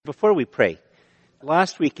Before we pray,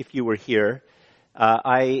 last week, if you were here,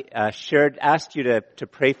 I asked you to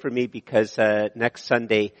pray for me because next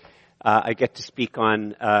Sunday I get to speak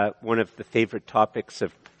on one of the favorite topics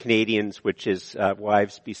of Canadians, which is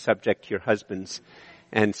wives, be subject to your husbands.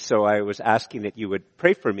 And so I was asking that you would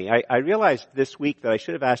pray for me. I realized this week that I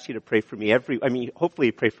should have asked you to pray for me hopefully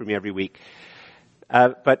you pray for me every week.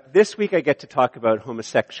 But this week I get to talk about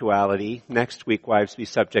homosexuality. Next week, wives, be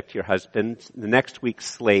subject to your husbands. The next week,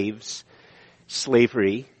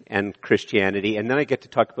 slavery, and Christianity. And then I get to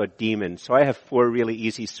talk about demons. So I have 4 really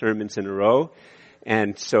easy sermons in a row.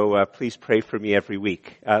 And so please pray for me every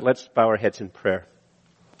week. Let's bow our heads in prayer.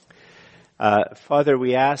 Father,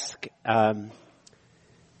 we ask,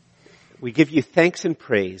 we give you thanks and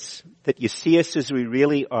praise that you see us as we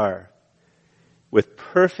really are, with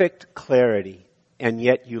perfect clarity. And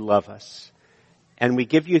yet you love us. And we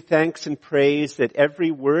give you thanks and praise that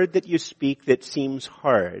every word that you speak that seems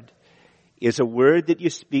hard is a word that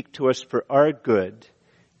you speak to us for our good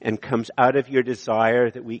and comes out of your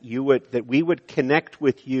desire that we would connect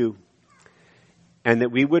with you and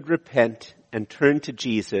that we would repent and turn to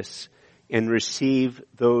Jesus and receive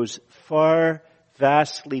those far,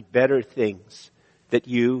 vastly better things that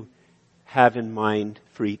you have in mind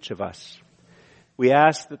for each of us. We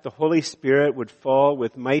ask that the Holy Spirit would fall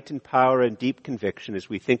with might and power and deep conviction as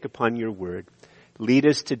we think upon your word. Lead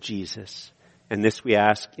us to Jesus. And this we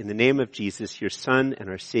ask in the name of Jesus, your Son and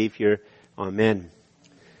our Savior. Amen.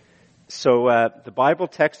 So the Bible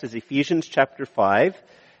text is Ephesians chapter 5,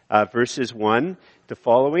 verses 1 to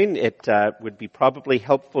following. It would be probably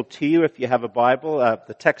helpful to you if you have a Bible.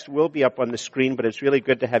 The text will be up on the screen, but it's really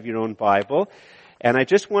good to have your own Bible. And I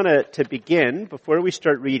just want to begin, before we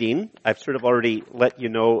start reading, I've sort of already let you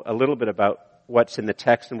know a little bit about what's in the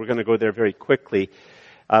text, and we're going to go there very quickly.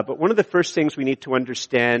 But one of the first things we need to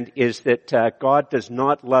understand is that God does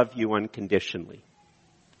not love you unconditionally.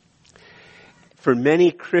 For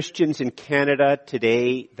many Christians in Canada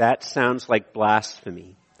today, that sounds like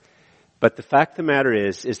blasphemy. But the fact of the matter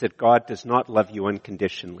is that God does not love you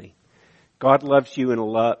unconditionally. God loves you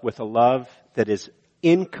with a love that is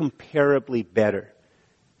incomparably better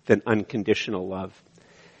than unconditional love.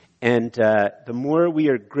 And the more we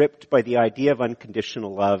are gripped by the idea of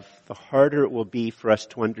unconditional love, the harder it will be for us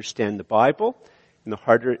to understand the Bible, and the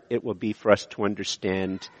harder it will be for us to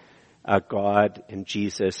understand God and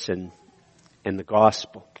Jesus and the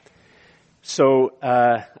gospel. So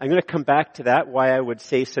I'm going to come back to that, why I would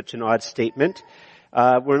say such an odd statement.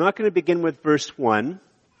 We're not going to begin with verse 1.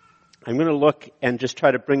 I'm going to look and just try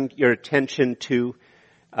to bring your attention to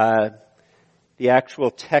the actual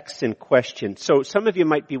text in question. So some of you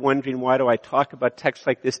might be wondering, why do I talk about texts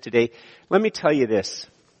like this today? Let me tell you this.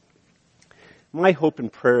 My hope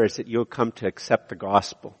and prayer is that you'll come to accept the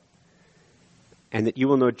gospel and that you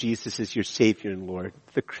will know Jesus as your Savior and Lord.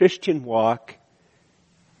 The Christian walk,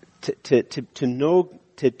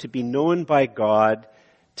 to be known by God,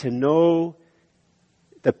 to know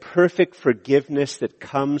the perfect forgiveness that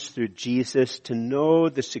comes through Jesus, to know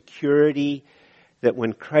the security that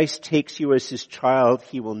when Christ takes you as his child,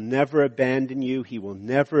 he will never abandon you, he will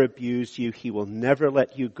never abuse you, he will never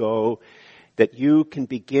let you go, that you can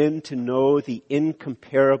begin to know the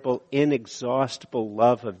incomparable, inexhaustible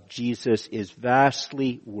love of Jesus is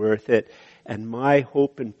vastly worth it. And my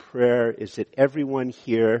hope and prayer is that everyone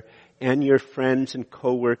here and your friends and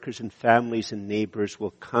co-workers and families and neighbors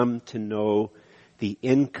will come to know the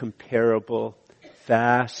incomparable,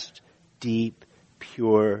 vast, deep,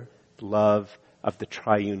 pure love of the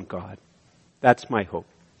triune God. That's my hope.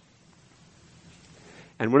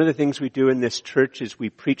 And one of the things we do in this church is we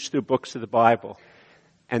preach through books of the Bible.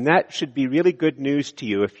 And that should be really good news to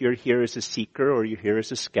you if you're here as a seeker, or you're here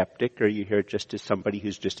as a skeptic, or you're here just as somebody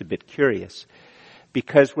who's just a bit curious.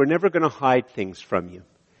 Because we're never going to hide things from you.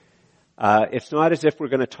 It's not as if we're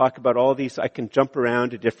going to talk about all these, I can jump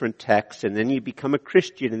around to different texts, and then you become a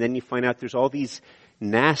Christian, and then you find out there's all these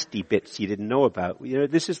nasty bits you didn't know about. You know,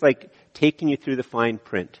 this is like taking you through the fine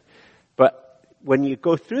print. But when you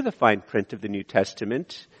go through the fine print of the New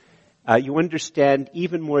Testament, you understand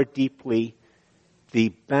even more deeply the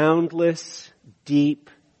boundless, deep,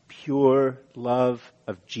 pure love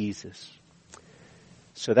of Jesus.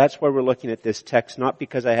 So that's why we're looking at this text, not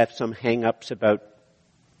because I have some hang-ups about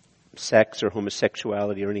sex or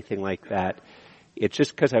homosexuality or anything like that. It's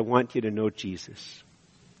just because I want you to know Jesus.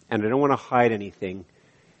 And I don't want to hide anything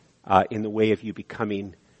in the way of you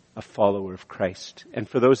becoming a follower of Christ. And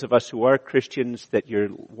for those of us who are Christians, that your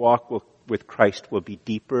walk with Christ will be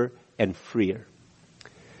deeper and freer.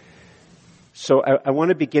 So I want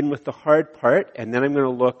to begin with the hard part, and then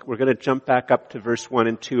we're going to jump back up to verse 1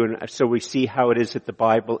 and 2, and so we see how it is that the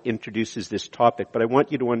Bible introduces this topic. But I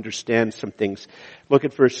want you to understand some things. Look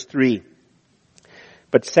at verse 3.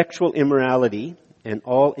 But sexual immorality and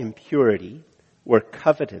all impurity or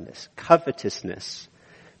covetousness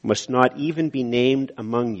must not even be named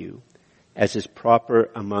among you, as is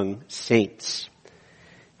proper among saints.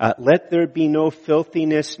 Let there be no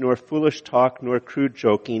filthiness, nor foolish talk, nor crude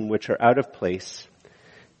joking, which are out of place,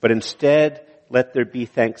 but instead let there be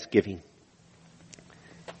thanksgiving.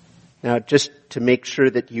 Now, just to make sure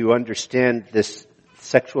that you understand this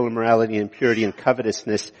sexual immorality, impurity, and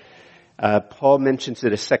covetousness, Paul mentions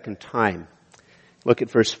it a second time. Look at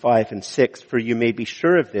verse 5 and 6. For you may be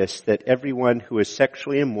sure of this, that everyone who is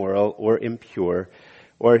sexually immoral or impure,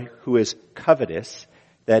 or who is covetous,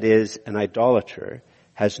 that is, an idolater,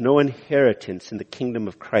 has no inheritance in the kingdom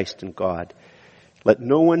of Christ and God. Let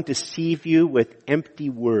no one deceive you with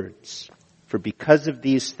empty words, for because of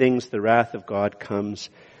these things the wrath of God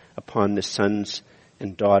comes upon the sons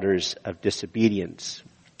and daughters of disobedience.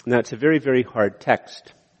 Now, it's a very, very hard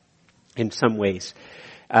text in some ways.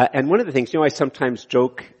 And one of the things, I sometimes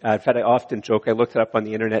joke, in fact I often joke, I looked it up on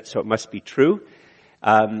the internet, so it must be true.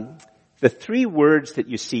 The three words that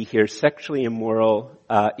you see here, sexually immoral,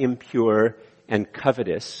 impure, and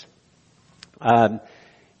covetous.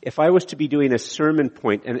 If I was to be doing a sermon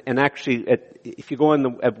point, and actually, if you go on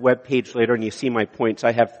the web page later and you see my points,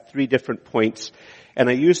 I have 3 different points, and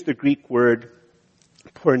I use the Greek word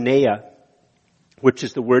porneia, which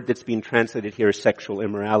is the word that's being translated here as sexual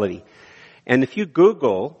immorality. And if you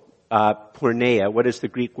Google porneia, what does the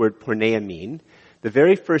Greek word porneia mean? The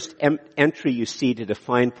very first entry you see to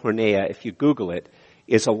define porneia, if you Google it,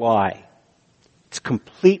 is a lie. It's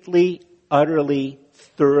completely, utterly,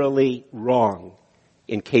 thoroughly wrong,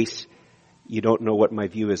 in case you don't know what my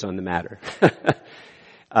view is on the matter.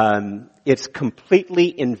 It's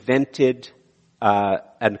completely invented,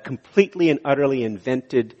 and completely and utterly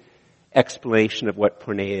invented explanation of what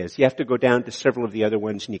porneia is. You have to go down to several of the other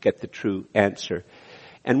ones and you get the true answer.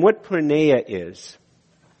 And what porneia is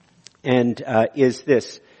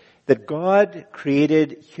this, that God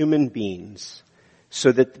created human beings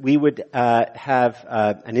so that we would have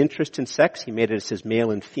an interest in sex. He made us as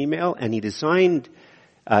male and female, and He designed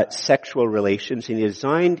sexual relations, and He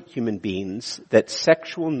designed human beings that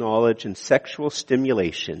sexual knowledge and sexual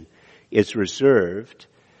stimulation is reserved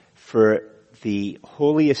for the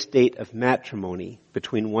holy estate of matrimony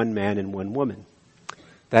between one man and one woman.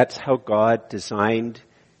 That's how God designed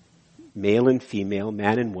male and female,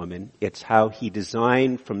 man and woman. It's how He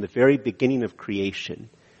designed from the very beginning of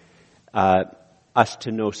creation us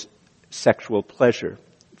to know sexual pleasure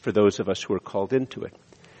for those of us who are called into it.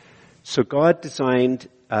 So God designed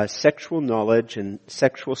sexual knowledge and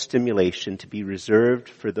sexual stimulation to be reserved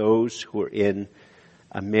for those who are in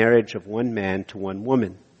a marriage of one man to one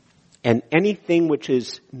woman. And anything which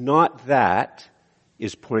is not that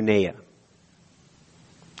is porneia.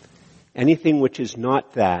 Anything which is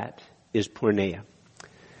not that is porneia.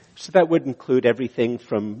 So that would include everything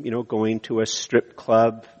from, going to a strip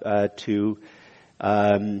club, to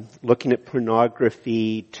looking at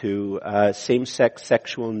pornography, to same-sex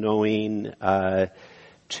sexual knowing,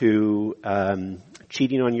 to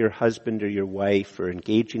cheating on your husband or your wife, or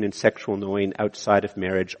engaging in sexual knowing outside of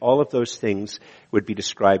marriage. All of those things would be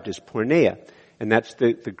described as porneia. And that's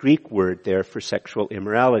the Greek word there for sexual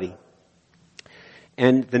immorality.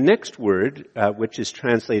 And the next word, which is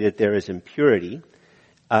translated there as impurity,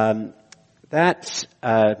 that's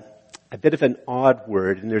a bit of an odd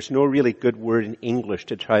word, and there's no really good word in English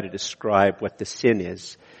to try to describe what the sin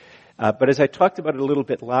is. But as I talked about it a little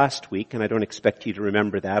bit last week, and I don't expect you to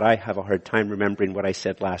remember that, I have a hard time remembering what I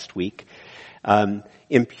said last week.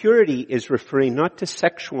 Impurity is referring not to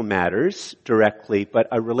sexual matters directly, but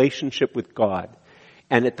a relationship with God.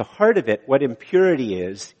 And at the heart of it, what impurity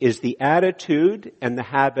is the attitude and the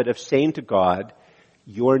habit of saying to God,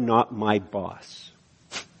 "You're not my boss.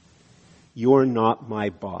 You're not my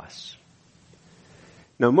boss."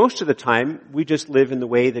 Now, most of the time, we just live in the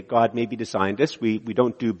way that God maybe designed us. We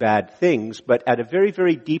don't do bad things, but at a very,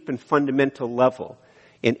 very deep and fundamental level,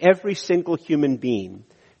 in every single human being,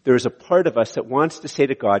 there is a part of us that wants to say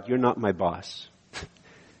to God, "You're not my boss.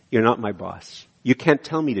 You're not my boss. You can't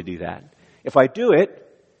tell me to do that. If I do it,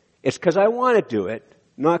 it's because I want to do it,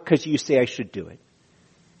 not because you say I should do it.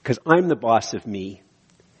 Because I'm the boss of me.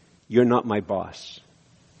 You're not my boss."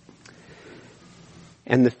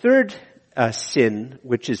 And the third sin,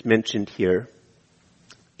 which is mentioned here,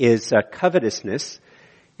 is covetousness.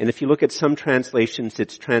 And if you look at some translations,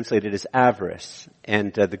 it's translated as avarice.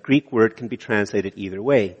 And the Greek word can be translated either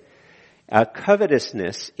way.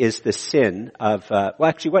 Covetousness is the sin of,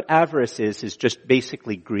 actually what avarice is just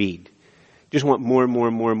basically greed. You just want more,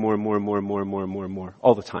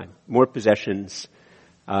 all the time. More possessions,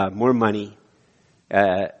 more money.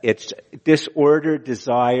 It's disordered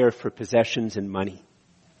desire for possessions and money.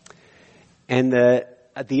 And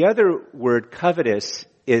the other word, covetous,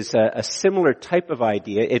 is a similar type of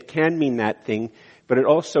idea. It can mean that thing, but it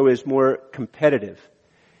also is more competitive.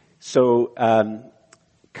 So,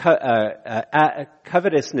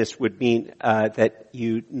 covetousness would mean that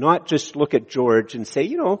you not just look at George and say,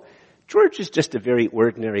 George is just a very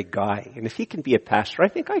ordinary guy, and if he can be a pastor, I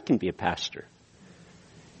think I can be a pastor.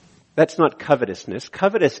 That's not covetousness.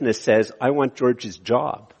 Covetousness says, I want George's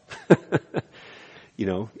job.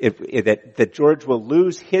 That George will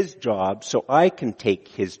lose his job so I can take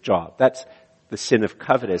his job. That's the sin of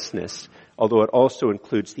covetousness, although it also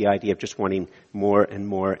includes the idea of just wanting more and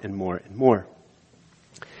more and more and more.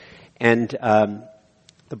 And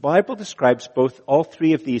the Bible describes all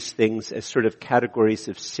three of these things as sort of categories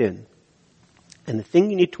of sin. And the thing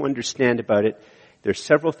you need to understand about it, there are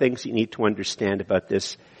several things you need to understand about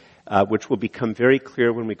this, which will become very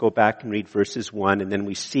clear when we go back and read verses 1, and then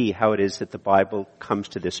we see how it is that the Bible comes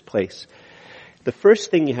to this place. The first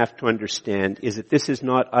thing you have to understand is that this is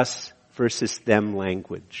not us versus them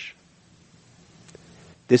language.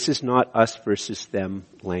 This is not us versus them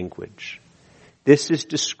language. This is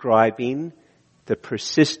describing the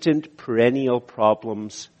persistent, perennial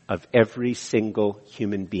problems of every single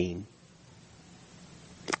human being.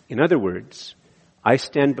 In other words, I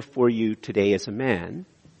stand before you today as a man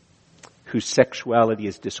whose sexuality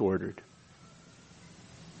is disordered.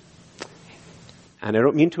 And I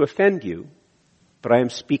don't mean to offend you, but I am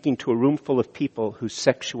speaking to a room full of people whose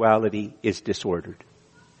sexuality is disordered.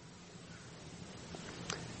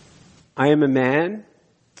 I am a man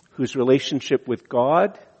whose relationship with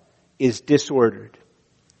God is disordered.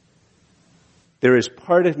 There is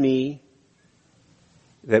part of me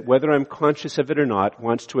that, whether I'm conscious of it or not,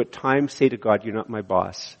 wants to at times say to God, you're not my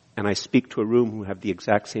boss. And I speak to a room who have the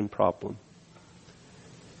exact same problem.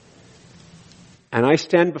 And I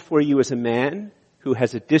stand before you as a man who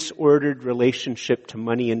has a disordered relationship to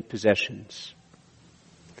money and possessions.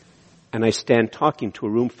 And I stand talking to a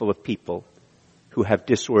room full of people who have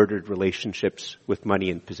disordered relationships with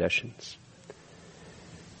money and possessions.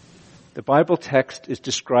 The Bible text is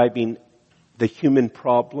describing the human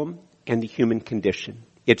problem and the human condition.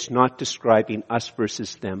 It's not describing us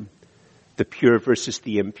versus them, the pure versus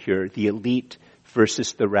the impure, the elite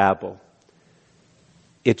versus the rabble.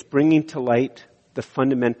 It's bringing to light the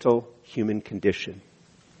fundamental human condition.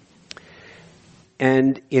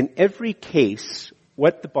 And in every case,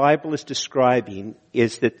 what the Bible is describing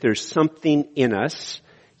is that there's something in us,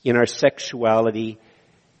 in our sexuality,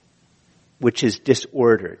 which is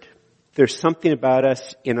disordered. There's something about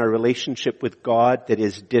us in our relationship with God that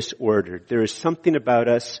is disordered. There is something about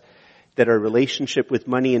us that our relationship with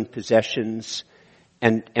money and possessions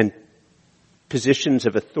and positions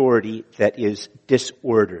of authority that is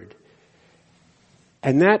disordered.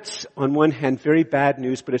 And that's, on one hand, very bad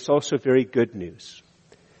news, but it's also very good news.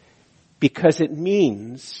 Because it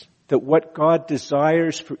means that what God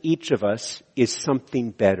desires for each of us is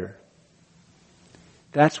something better.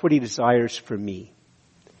 That's what He desires for me.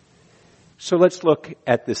 So let's look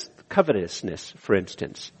at this covetousness, for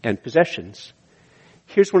instance, and possessions.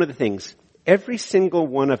 Here's one of the things. Every single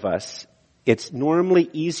one of us, it's normally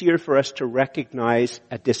easier for us to recognize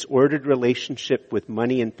a disordered relationship with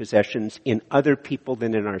money and possessions in other people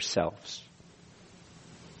than in ourselves.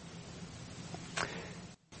 I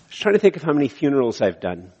was trying to think of how many funerals I've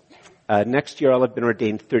done. Next year I'll have been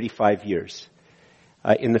ordained 35 years.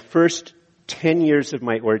 In the first 10 years of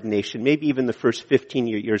my ordination, maybe even the first 15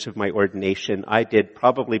 years of my ordination, I did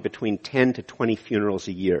probably between 10 to 20 funerals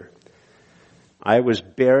a year. I was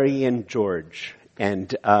burying George.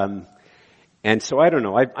 And so I don't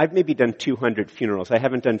know, I've maybe done 200 funerals. I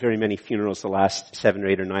haven't done very many funerals the last 7 or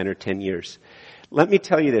 8 or 9 or 10 years. Let me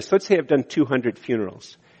tell you this. Let's say I've done 200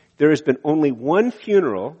 funerals. There has been only one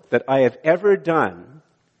funeral that I have ever done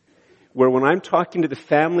where, when I'm talking to the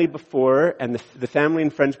family before and the family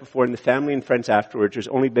and friends before and the family and friends afterwards, there's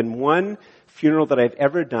only been one funeral that I've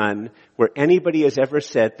ever done where anybody has ever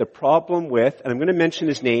said the problem with, and I'm going to mention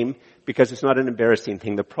his name because it's not an embarrassing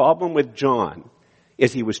thing, the problem with John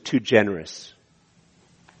is he was too generous.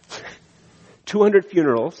 200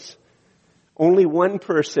 funerals, only one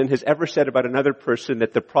person has ever said about another person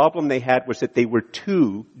that the problem they had was that they were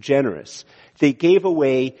too generous. They gave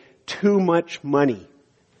away too much money.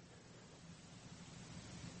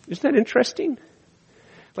 Isn't that interesting?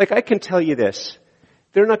 Like, I can tell you this.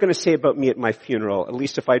 They're not going to say about me at my funeral, at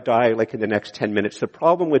least if I die like in the next 10 minutes, the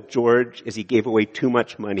problem with George is he gave away too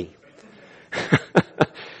much money.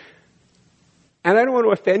 And I don't want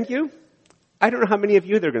to offend you. I don't know how many of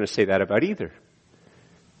you they're going to say that about either.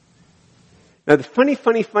 Now the funny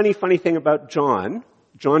thing about John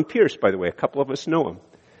Pierce, by the way, a couple of us know him,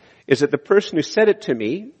 is that the person who said it to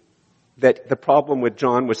me, that the problem with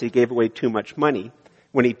John was he gave away too much money,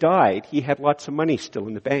 when he died, he had lots of money still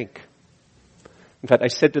in the bank. In fact, I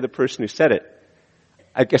said to the person who said it,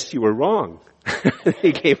 I guess you were wrong.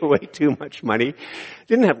 He gave away too much money.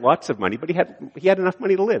 Didn't have lots of money, but he had enough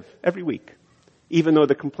money to live every week. Even though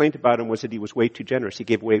the complaint about him was that he was way too generous. He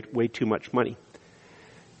gave away way too much money.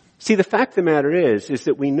 See, the fact of the matter is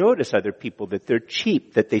that we notice other people, that they're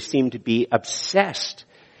cheap, that they seem to be obsessed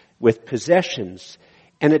with possessions.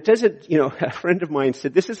 And it doesn't, a friend of mine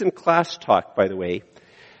said, this isn't class talk, by the way.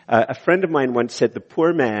 A friend of mine once said the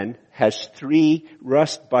poor man has 3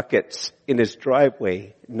 rust buckets in his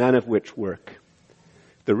driveway, none of which work.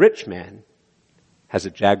 The rich man has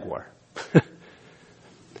a Jaguar.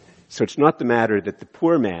 So it's not the matter that the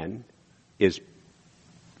poor man is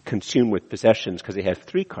consumed with possessions because they have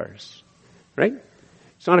 3 cars, right?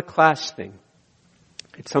 It's not a class thing.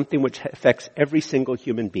 It's something which affects every single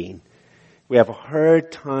human being. We have a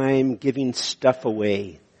hard time giving stuff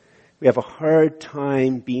away. We have a hard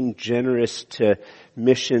time being generous to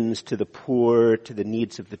missions, to the poor, to the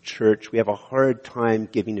needs of the church. We have a hard time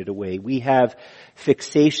giving it away. We have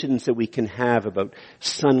fixations that we can have about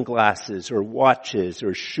sunglasses or watches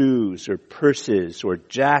or shoes or purses or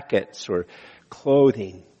jackets or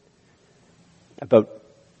clothing, about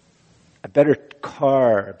a better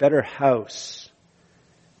car, a better house.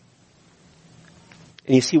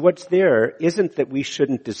 And you see, what's there isn't that we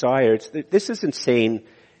shouldn't desire. This isn't saying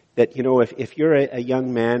that, if you're a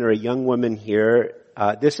young man or a young woman here,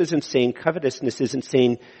 this isn't saying covetousness isn't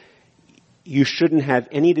saying you shouldn't have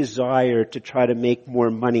any desire to try to make more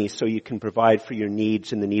money so you can provide for your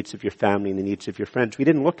needs and the needs of your family and the needs of your friends. We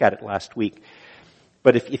didn't look at it last week.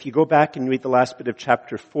 But if you go back and read the last bit of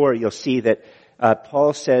chapter 4, you'll see that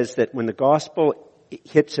Paul says that when the gospel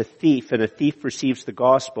hits a thief and a thief receives the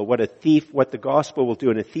gospel, what the gospel will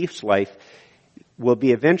do in a thief's life will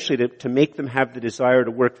be eventually to make them have the desire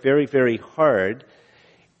to work very, very hard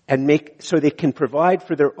and so they can provide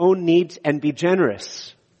for their own needs and be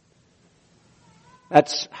generous.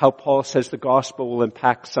 That's how Paul says the gospel will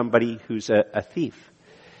impact somebody who's a thief.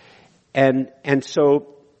 And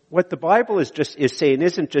so what the Bible is saying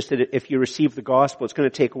isn't just that if you receive the gospel, it's going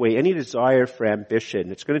to take away any desire for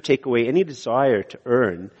ambition. It's going to take away any desire to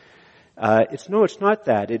earn. It's not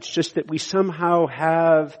that. It's just that we somehow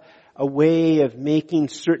have a way of making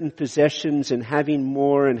certain possessions and having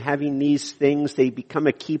more and having these things. They become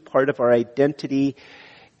a key part of our identity,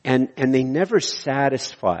 and they never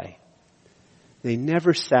satisfy. They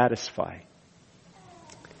never satisfy.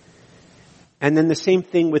 And then the same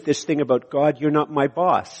thing with this thing about God, you're not my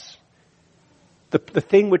boss. The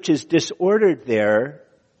thing which is disordered there,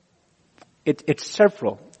 it's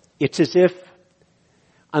several. It's as if,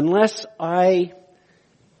 unless I,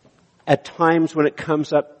 at times when it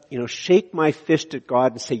comes up, shake my fist at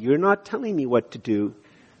God and say, you're not telling me what to do.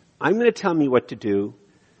 I'm going to tell me what to do.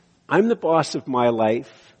 I'm the boss of my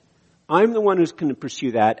life. I'm the one who's going to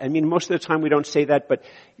pursue that. I mean, most of the time we don't say that, but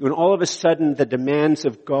when all of a sudden the demands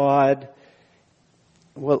of God,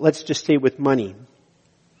 well, let's just say with money,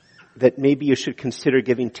 that maybe you should consider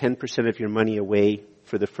giving 10% of your money away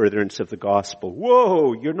for the furtherance of the gospel.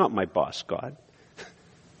 Whoa, you're not my boss, God.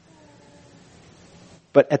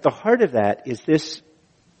 But at the heart of that is this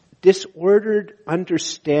disordered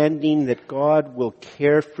understanding that God will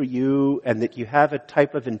care for you and that you have a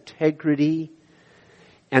type of integrity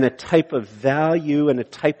and a type of value and a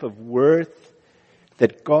type of worth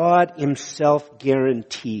that God himself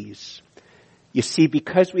guarantees. You see,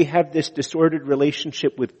 because we have this disordered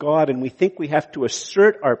relationship with God and we think we have to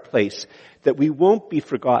assert our place, that we won't be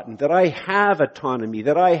forgotten, that I have autonomy,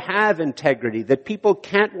 that I have integrity, that people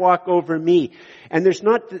can't walk over me. And there's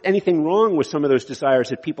not anything wrong with some of those desires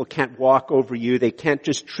that people can't walk over you, they can't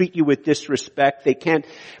just treat you with disrespect, they can't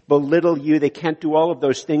belittle you, they can't do all of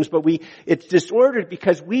those things, but it's disordered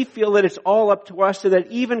because we feel that it's all up to us, so that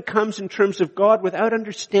it even comes in terms of God without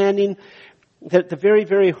understanding that the very,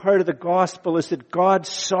 very heart of the gospel is that God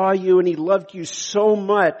saw you and he loved you so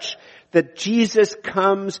much that Jesus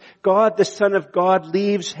comes, God the Son of God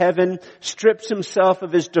leaves heaven, strips himself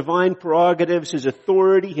of his divine prerogatives, his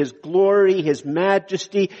authority, his glory, his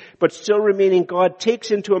majesty, but still remaining God,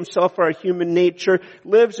 takes into himself our human nature,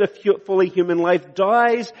 lives a fully human life,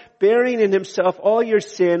 dies, bearing in himself all your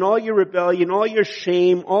sin, all your rebellion, all your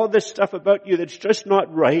shame, all this stuff about you that's just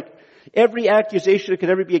not right. Every accusation that could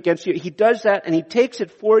ever be against you, he does that and he takes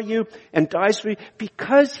it for you and dies for you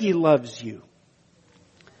because he loves you.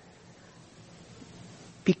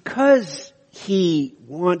 Because he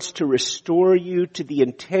wants to restore you to the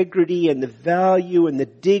integrity and the value and the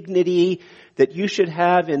dignity that you should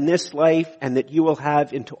have in this life and that you will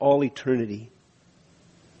have into all eternity.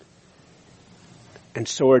 And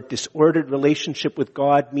so our disordered relationship with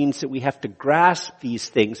God means that we have to grasp these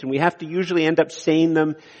things, and we have to usually end up saying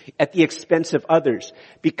them at the expense of others.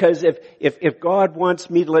 Because if God wants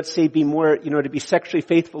me to, let's say, be more, to be sexually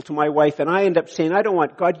faithful to my wife, and I end up saying, I don't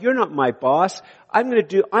want, God, you're not my boss. I'm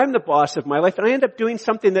the boss of my life, and I end up doing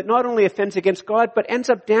something that not only offends against God, but ends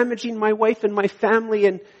up damaging my wife and my family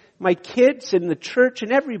and my kids and the church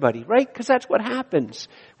and everybody, right? Because that's what happens.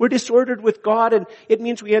 We're disordered with God, and it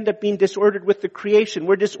means we end up being disordered with the creation.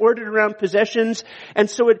 We're disordered around possessions, and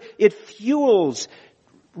so it fuels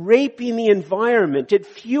raping the environment. It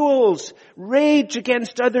fuels rage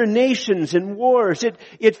against other nations and wars.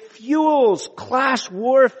 It fuels class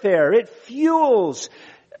warfare. It fuels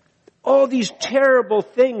all these terrible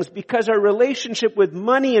things because our relationship with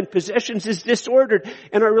money and possessions is disordered,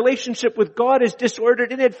 and our relationship with God is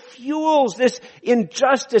disordered, and it fuels this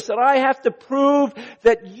injustice that I have to prove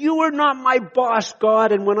that you are not my boss,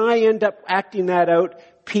 God, and when I end up acting that out,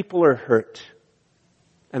 people are hurt.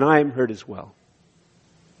 And I am hurt as well.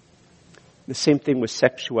 The same thing with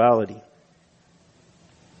sexuality.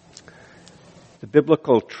 The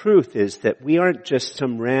biblical truth is that we aren't just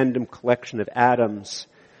some random collection of atoms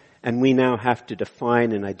and we now have to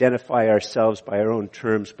define and identify ourselves by our own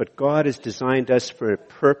terms. But God has designed us for a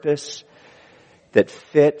purpose that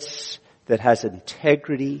fits, that has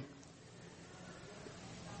integrity,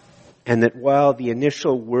 and that while the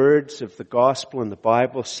initial words of the gospel and the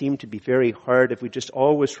Bible seem to be very hard, if we just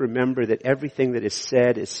always remember that everything that is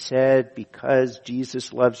said because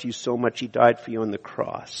Jesus loves you so much, he died for you on the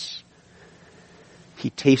cross.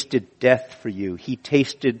 He tasted death for you. He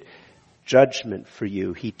tasted judgment for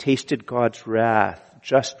you. He tasted God's wrath,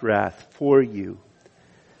 just wrath for you.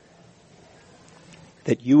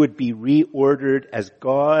 That you would be reordered as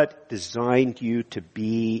God designed you to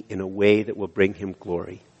be in a way that will bring him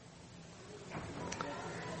glory.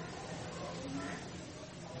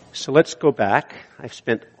 So let's go back. I've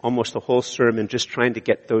spent almost the whole sermon just trying to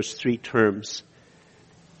get those three terms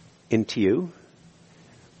into you.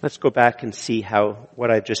 Let's go back and see how what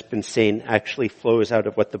I've just been saying actually flows out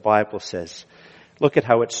of what the Bible says. Look at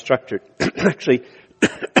how it's structured. Actually,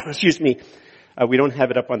 excuse me, we don't have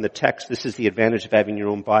it up on the text. This is the advantage of having your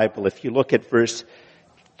own Bible. If you look at verse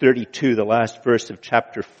 32, the last verse of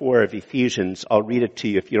chapter 4 of Ephesians, I'll read it to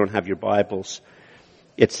you if you don't have your Bibles.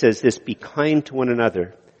 It says this, be kind to one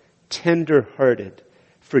another, tender-hearted,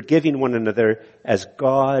 forgiving one another as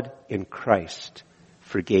God in Christ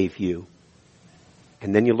forgave you.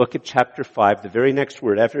 And then you look at chapter 5, the very next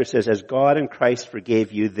word, after it says, as God in Christ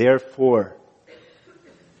forgave you, therefore,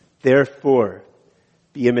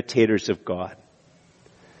 be imitators of God.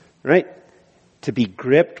 Right? To be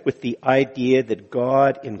gripped with the idea that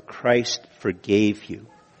God in Christ forgave you.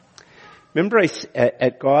 Remember,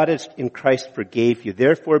 God in Christ forgave you.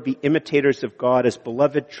 Therefore, be imitators of God as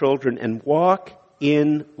beloved children and walk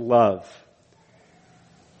in love.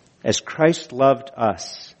 As Christ loved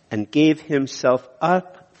us and gave himself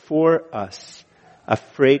up for us, a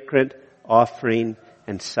fragrant offering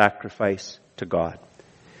and sacrifice to God.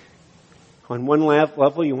 On one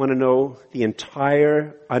level, you want to know the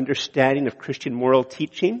entire understanding of Christian moral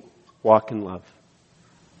teaching? Walk in love.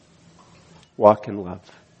 Walk in love.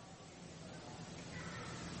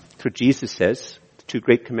 That's what Jesus says. The two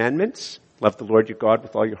great commandments. Love the Lord your God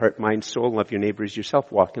with all your heart, mind, soul, and love your neighbor as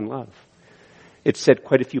yourself. Walk in love. It's said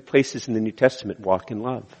quite a few places in the New Testament, walk in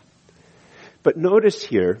love. But notice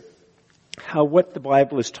here how what the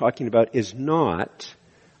Bible is talking about is not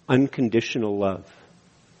unconditional love.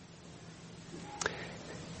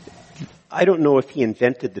 I don't know if he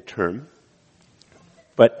invented the term,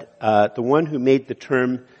 but the one who made the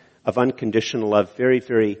term of unconditional love very,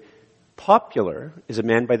 very popular is a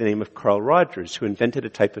man by the name of Carl Rogers, who invented a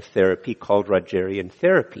type of therapy called Rogerian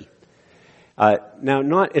therapy. I'm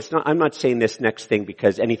not saying this next thing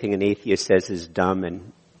because anything an atheist says is dumb,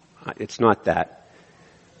 and it's not that.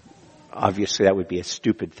 Obviously, that would be a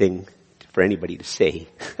stupid thing for anybody to say.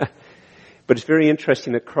 But it's very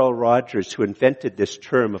interesting that Carl Rogers, who invented this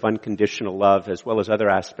term of unconditional love as well as other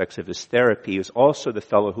aspects of his therapy, is also the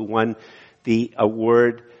fellow who won the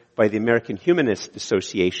award by the American Humanist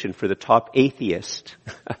Association for the top atheist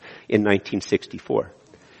in 1964.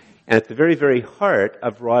 And at the very, very heart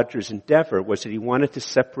of Rogers' endeavor was that he wanted to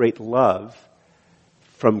separate love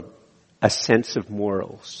from a sense of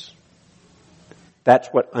morals. That's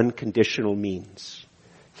what unconditional means.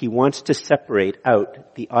 He wants to separate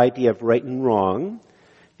out the idea of right and wrong,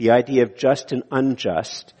 the idea of just and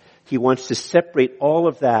unjust. He wants to separate all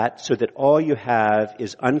of that so that all you have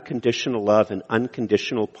is unconditional love and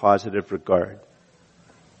unconditional positive regard.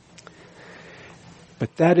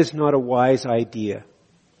 But that is not a wise idea.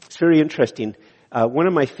 It's very interesting. One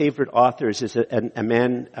of my favorite authors is a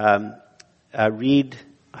man, Reed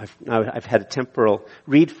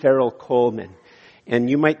Farrell Coleman. And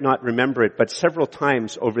you might not remember it, but several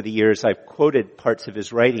times over the years I've quoted parts of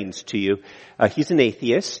his writings to you. He's an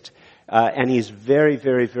atheist, and he's very,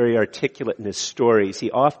 very, very articulate in his stories.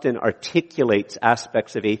 He often articulates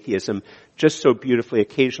aspects of atheism just so beautifully.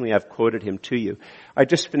 Occasionally I've quoted him to you. I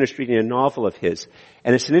just finished reading a novel of his,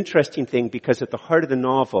 and it's an interesting thing because at the heart of the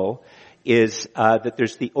novel is that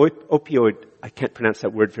there's the opioid, I can't pronounce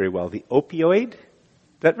that word very well, the opioid? Is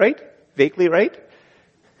that right? Vaguely right?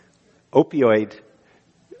 Opioid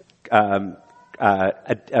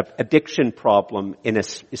addiction problem in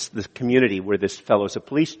the community where this fellow's a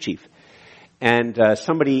police chief. And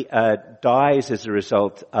somebody dies as a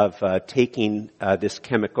result of taking this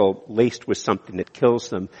chemical laced with something that kills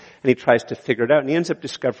them. And he tries to figure it out. And he ends up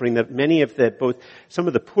discovering that many of some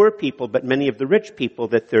of the poor people, but many of the rich people,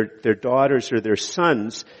 that their daughters or their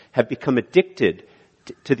sons have become addicted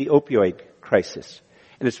to the opioid crisis.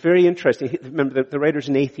 And it's very interesting. Remember, the writer's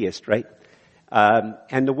an atheist, right?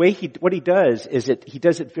 And the way what he does is he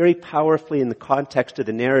does it very powerfully in the context of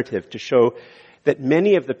the narrative to show that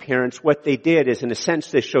many of the parents, what they did is, in a sense,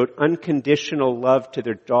 they showed unconditional love to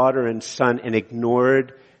their daughter and son and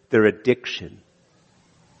ignored their addiction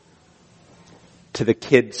to the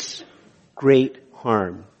kids' great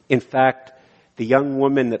harm. In fact, the young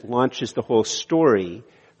woman that launches the whole story,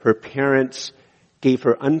 her parents gave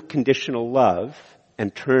her unconditional love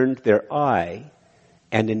and turned their eye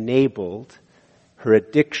and enabled her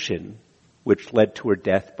addiction, which led to her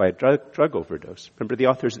death by a drug overdose. Remember, the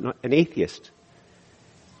author's an atheist.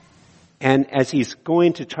 And as he's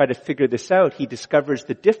going to try to figure this out, he discovers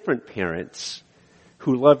the different parents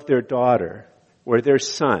who love their daughter or their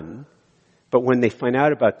son, but when they find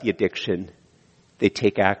out about the addiction, they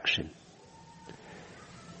take action.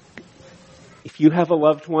 If you have a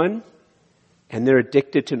loved one and they're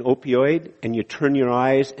addicted to an opioid, and you turn your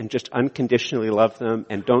eyes and just unconditionally love them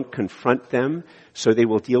and don't confront them so they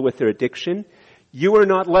will deal with their addiction, you are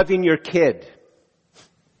not loving your kid.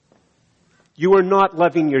 You are not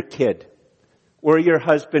loving your kid, or your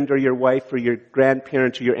husband, or your wife, or your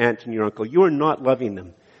grandparents, or your aunt and your uncle. You are not loving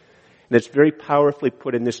them. And it's very powerfully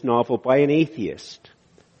put in this novel by an atheist.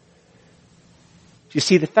 You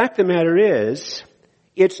see, the fact of the matter is,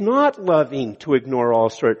 it's not loving to ignore all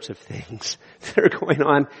sorts of things that are going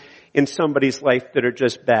on in somebody's life that are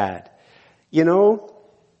just bad. You know,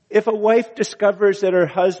 if a wife discovers that her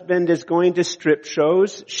husband is going to strip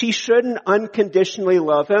shows, she shouldn't unconditionally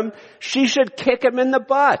love him. She should kick him in the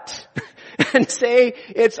butt and say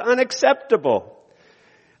it's unacceptable.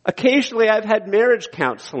 Occasionally I've had marriage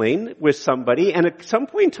counseling with somebody, and at some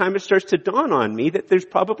point in time it starts to dawn on me that there's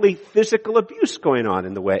probably physical abuse going on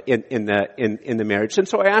in the marriage. And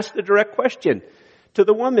so I ask the direct question to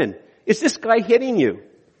the woman, is this guy hitting you?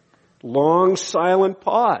 Long silent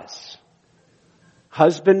pause.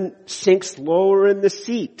 Husband sinks lower in the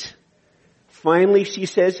seat. Finally she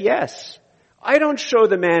says yes. I don't show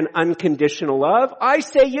the man unconditional love. I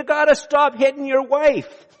say you gotta stop hitting your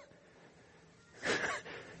wife.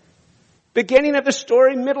 Beginning of the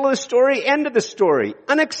story, middle of the story, end of the story.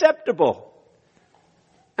 Unacceptable.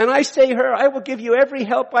 And I say to her, I will give you every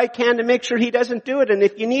help I can to make sure he doesn't do it. And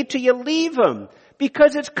if you need to, you leave him.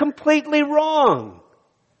 Because it's completely wrong.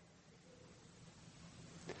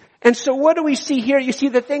 And so what do we see here? You see,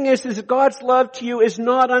 the thing is God's love to you is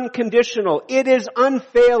not unconditional. It is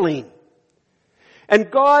unfailing. And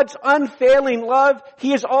God's unfailing love,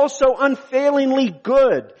 He is also unfailingly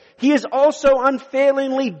good. He is also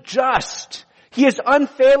unfailingly just. He is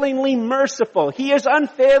unfailingly merciful. He is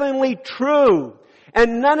unfailingly true.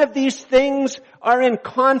 And none of these things are in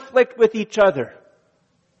conflict with each other.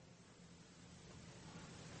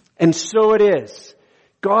 And so it is.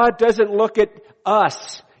 God doesn't look at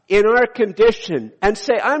us in our condition and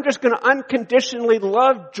say, I'm just going to unconditionally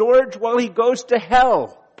love George while he goes to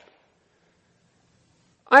hell.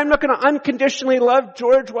 I'm not going to unconditionally love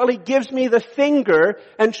George while he gives me the finger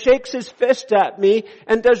and shakes his fist at me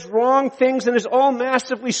and does wrong things and is all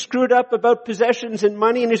massively screwed up about possessions and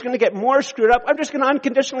money and he's going to get more screwed up. I'm just going to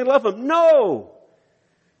unconditionally love him. No!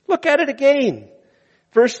 Look at it again.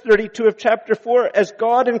 Verse 32 of chapter 4, as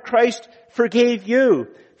God in Christ forgave you.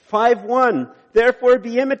 5:1, therefore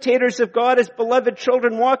be imitators of God as beloved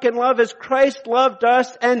children. Walk in love as Christ loved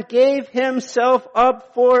us and gave himself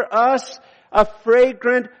up for us, a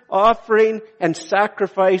fragrant offering and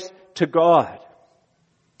sacrifice to God.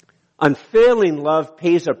 Unfailing love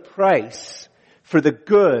pays a price for the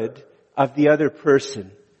good of the other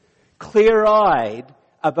person. Clear-eyed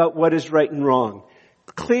about what is right and wrong.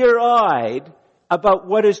 Clear-eyed about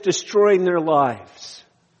what is destroying their lives.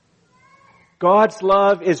 God's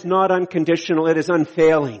love is not unconditional, it is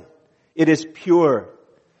unfailing. It is pure.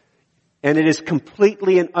 And it is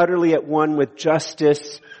completely and utterly at one with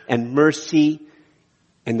justice and mercy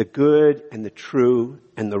and the good and the true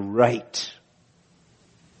and the right.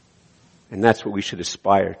 And that's what we should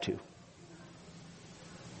aspire to.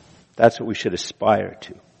 That's what we should aspire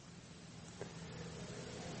to.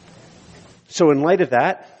 So in light of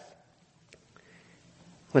that,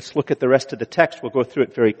 let's look at the rest of the text. We'll go through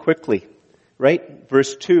it very quickly. Right?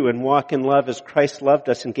 Verse 2, and walk in love as Christ loved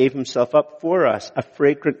us and gave himself up for us, a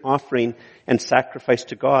fragrant offering and sacrifice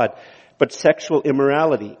to God. But sexual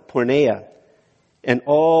immorality, porneia, and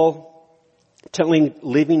all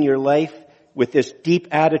living your life with this deep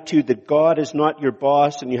attitude that God is not your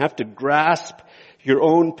boss and you have to grasp your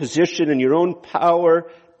own position and your own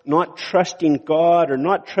power, not trusting God or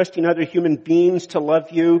not trusting other human beings to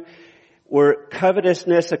love you, or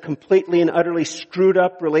covetousness, a completely and utterly screwed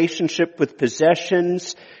up relationship with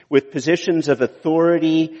possessions, with positions of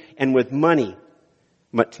authority, and with money,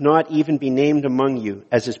 must not even be named among you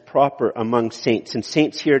as is proper among saints. And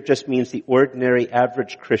saints here just means the ordinary,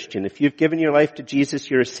 average Christian. If you've given your life to Jesus,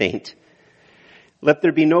 you're a saint. Let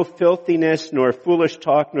there be no filthiness, nor foolish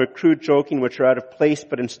talk, nor crude joking, which are out of place,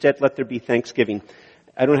 but instead let there be thanksgiving.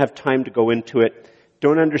 I don't have time to go into it.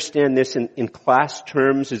 Don't understand this in class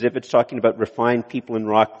terms as if it's talking about refined people in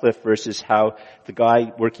Rockcliffe versus how the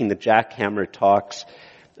guy working the jackhammer talks.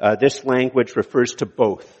 This language refers to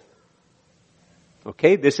both.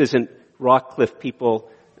 Okay? This isn't Rockcliffe people.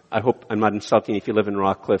 I hope I'm not insulting if you live in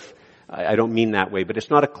Rockcliffe. I don't mean that way, but it's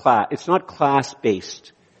not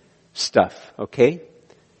class-based stuff. Okay?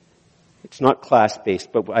 It's not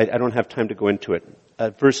class-based, but I don't have time to go into it.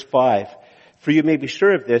 Verse 5. For you may be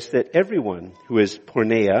sure of this, that everyone who is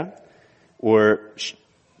porneia, or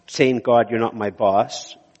saying, God, you're not my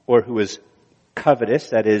boss, or who is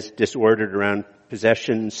covetous, that is, disordered around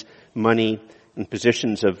possessions, money, and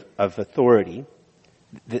positions of authority,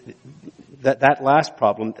 that last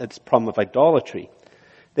problem, that's the problem of idolatry.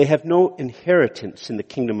 They have no inheritance in the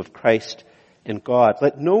kingdom of Christ and God.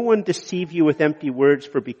 Let no one deceive you with empty words,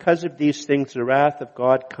 for because of these things the wrath of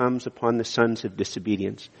God comes upon the sons of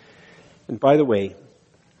disobedience. And by the way,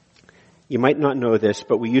 you might not know this,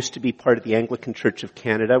 but we used to be part of the Anglican Church of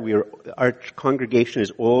Canada. Our congregation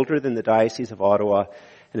is older than the Diocese of Ottawa,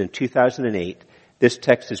 and in 2008, this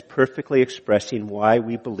text is perfectly expressing why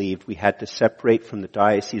we believed we had to separate from the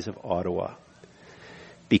Diocese of Ottawa.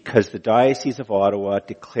 Because the Diocese of Ottawa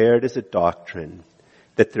declared as a doctrine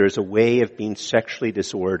that there is a way of being sexually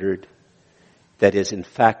disordered that is in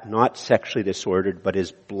fact not sexually disordered, but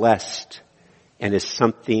is blessed and is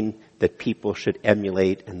something that people should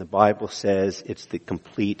emulate, and the Bible says it's the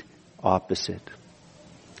complete opposite.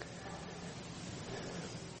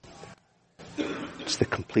 It's the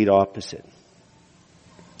complete opposite.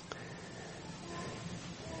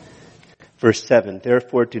 Verse 7,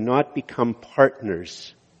 therefore do not become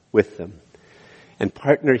partners with them. And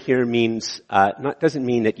partner here means, doesn't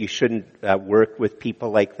mean that you shouldn't work with people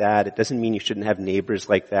like that. It doesn't mean you shouldn't have neighbors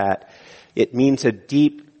like that. It means a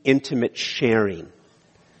deep, intimate sharing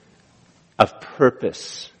of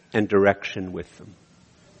purpose and direction with them.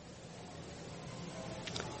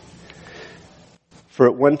 For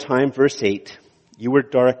at one time, verse 8, you were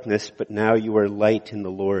darkness, but now you are light in the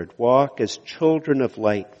Lord. Walk as children of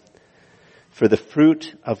light, for the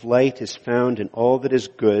fruit of light is found in all that is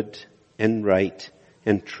good and right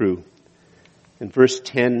and true. In verse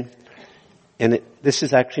 10, this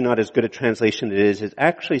is actually not as good a translation as it is. It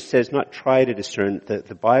actually says not try to discern.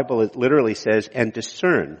 The Bible literally says, and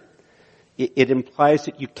discern. It implies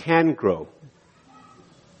that you can grow.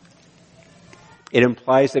 It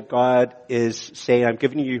implies that God is saying, I'm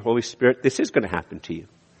giving you your Holy Spirit. This is going to happen to you.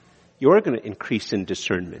 You're going to increase in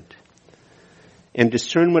discernment. And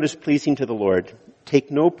discern what is pleasing to the Lord.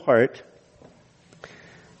 Take no part.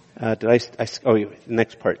 The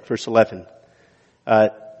next part, verse 11.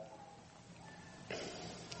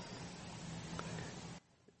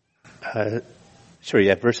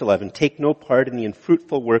 Verse 11. Take no part in the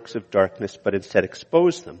unfruitful works of darkness, but instead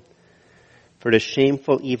expose them. For it is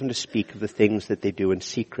shameful even to speak of the things that they do in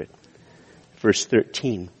secret. Verse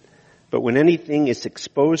 13. But when anything is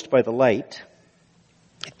exposed by the light,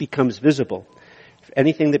 it becomes visible. If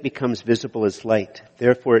anything that becomes visible is light.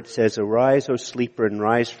 Therefore it says, Arise, O sleeper, and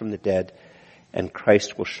rise from the dead, and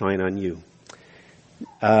Christ will shine on you.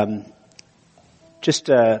 Just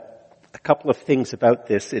a couple of things about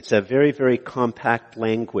this. It's a very, very compact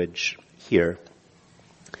language here.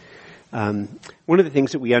 One of the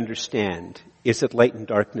things that we understand is that light and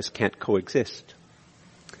darkness can't coexist.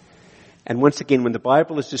 And once again, when the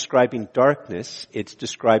Bible is describing darkness, it's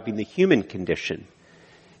describing the human condition.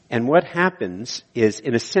 And what happens is,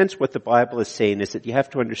 in a sense, what the Bible is saying is that you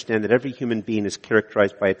have to understand that every human being is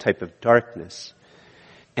characterized by a type of darkness.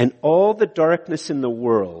 And all the darkness in the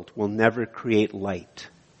world will never create light.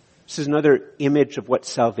 This is another image of what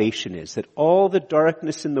salvation is, that all the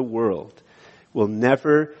darkness in the world will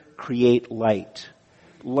never create light.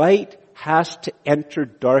 Light has to enter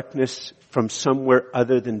darkness from somewhere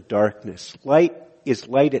other than darkness. Light is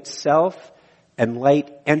light itself, and light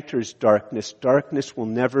enters darkness. Darkness will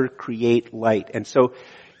never create light. And so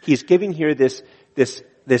he's giving here this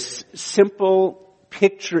simple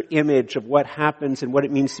picture image of what happens and what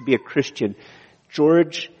it means to be a Christian.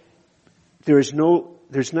 George, there's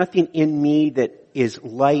nothing in me that is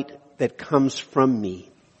light that comes from me.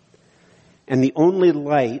 And the only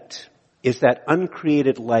light is that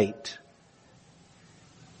uncreated light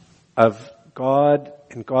of God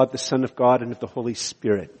and God the Son of God and of the Holy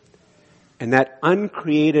Spirit. And that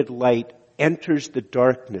uncreated light enters the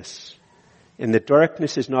darkness. And the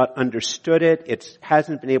darkness has not understood it. It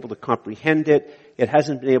hasn't been able to comprehend it. It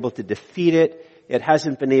hasn't been able to defeat it. It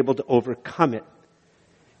hasn't been able to overcome it.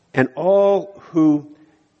 And all who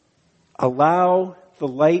allow the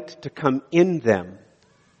light to come in them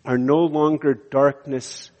are no longer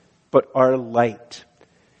darkness, but are light.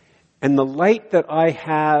 And the light that I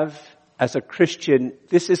have as a Christian,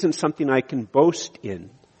 this isn't something I can boast in.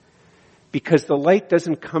 Because the light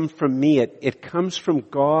doesn't come from me. It comes from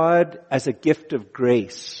God as a gift of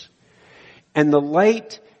grace. And the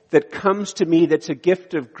light that comes to me that's a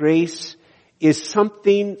gift of grace is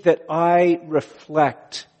something that I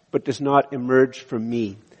reflect, but does not emerge from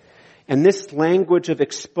me. And this language of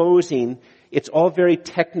exposing, it's all very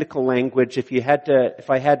technical language. If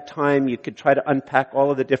I had time, you could try to unpack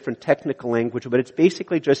all of the different technical language, but it's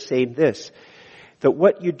basically just saying this, that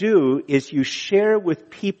what you do is you share with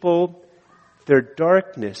people their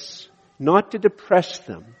darkness, not to depress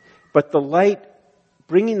them, but the light,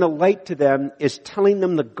 bringing the light to them is telling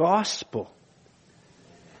them the gospel.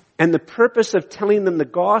 And the purpose of telling them the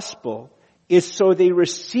gospel is so they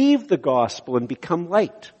receive the gospel and become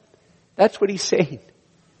light. That's what he's saying.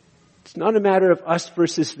 It's not a matter of us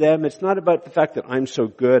versus them. It's not about the fact that I'm so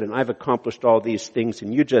good and I've accomplished all these things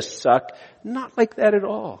and you just suck. Not like that at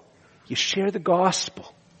all. You share the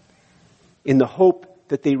gospel in the hope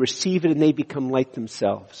that they receive it and they become light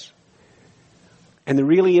themselves. And the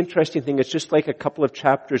really interesting thing is, just like a couple of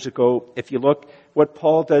chapters ago, if you look what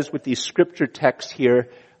Paul does with these scripture texts here,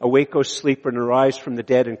 awake, O sleeper, and arise from the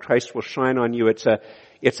dead, and Christ will shine on you. It's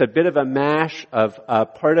a bit of a mash of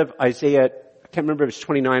part of Isaiah, I can't remember if it's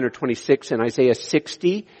 29 or 26, and Isaiah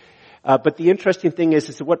 60. But the interesting thing is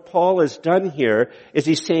that what Paul has done here is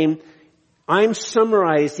he's saying, I'm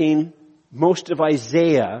summarizing most of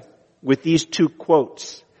Isaiah with these two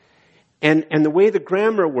quotes. And the way the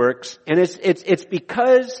grammar works, and it's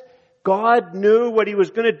because God knew what he was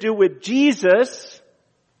going to do with Jesus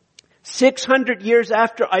 600 years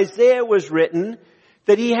after Isaiah was written,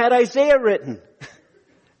 that he had Isaiah written.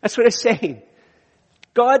 That's what it's saying.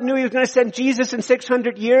 God knew he was going to send Jesus in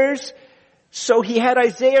 600 years, so he had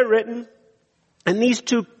Isaiah written, and these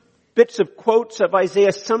two bits of quotes of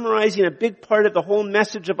Isaiah summarizing a big part of the whole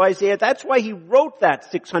message of Isaiah. That's why he wrote that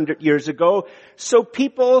 600 years ago, so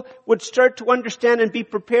people would start to understand and be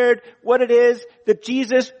prepared what it is that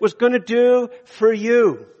Jesus was going to do for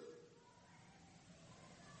you.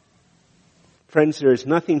 Friends, there is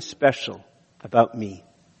nothing special about me.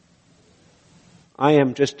 I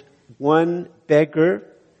am just one beggar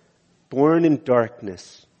born in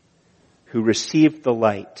darkness who received the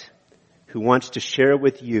light, who wants to share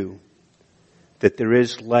with you that there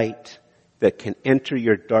is light that can enter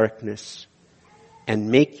your darkness and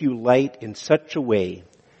make you light in such a way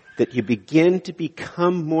that you begin to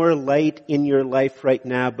become more light in your life right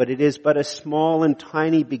now, but it is but a small and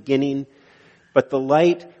tiny beginning, but the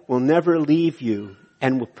light will never leave you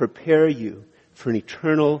and will prepare you for an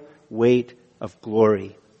eternal wait of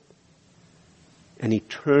glory, an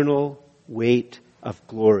eternal weight of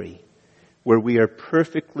glory, where we are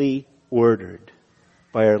perfectly ordered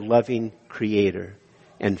by our loving Creator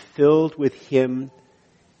and filled with Him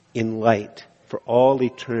in light for all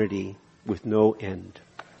eternity with no end.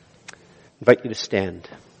 I invite you to stand.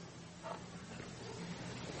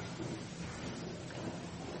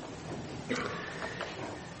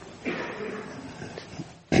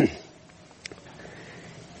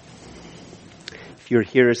 If you're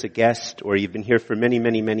here as a guest, or you've been here for many,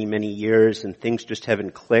 many, many, many years and things just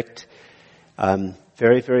haven't clicked,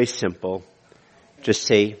 very, very simple. Just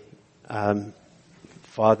say,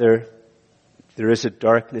 Father, there is a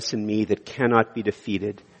darkness in me that cannot be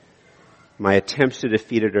defeated. My attempts to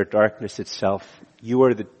defeat it are darkness itself.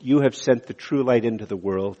 You have sent the true light into the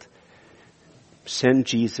world. Send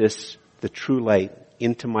Jesus, the true light,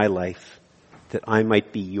 into my life, that I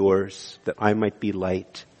might be yours, that I might be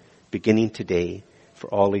light, beginning today for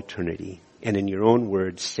all eternity. And in your own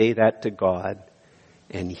words, say that to God,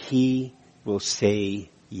 and He will say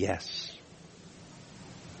yes.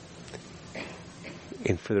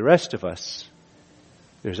 And for the rest of us,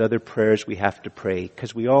 there's other prayers we have to pray,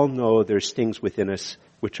 because we all know there's things within us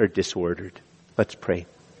which are disordered. Let's pray.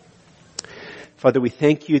 Father, we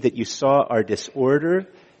thank you that you saw our disorder.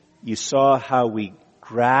 You saw how we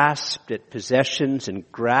grasped at possessions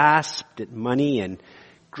and grasped at money and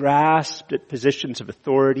grasped at positions of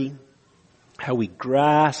authority, how we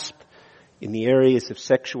grasp in the areas of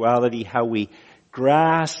sexuality, how we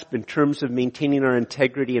grasp in terms of maintaining our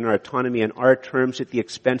integrity and our autonomy on our terms at the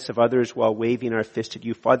expense of others while waving our fist at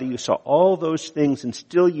you. Father, you saw all those things and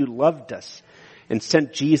still you loved us and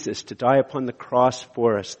sent Jesus to die upon the cross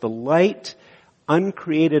for us. The light,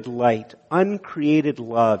 uncreated love,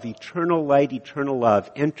 eternal light, eternal love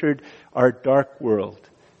entered our dark world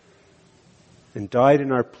and died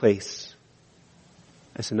in our place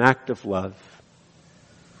as an act of love,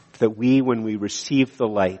 that we, when we receive the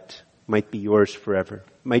light, might be yours forever,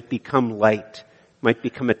 might become light, might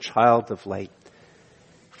become a child of light.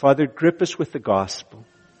 Father, grip us with the gospel.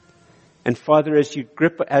 And Father, as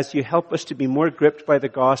you help us to be more gripped by the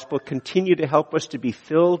gospel, continue to help us to be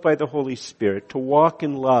filled by the Holy Spirit, to walk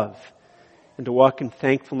in love and to walk in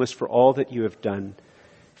thankfulness for all that you have done.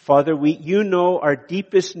 Father, you know our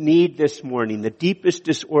deepest need this morning, the deepest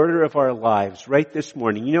disorder of our lives right this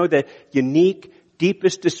morning. You know the unique,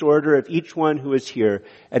 deepest disorder of each one who is here.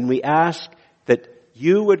 And we ask that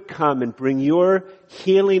you would come and bring your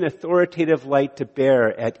healing, authoritative light to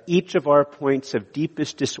bear at each of our points of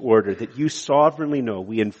deepest disorder that you sovereignly know.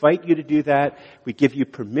 We invite you to do that. We give you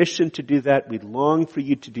permission to do that. We long for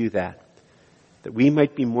you to do that we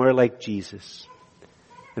might be more like Jesus.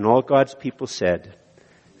 And all God's people said,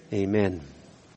 Amen.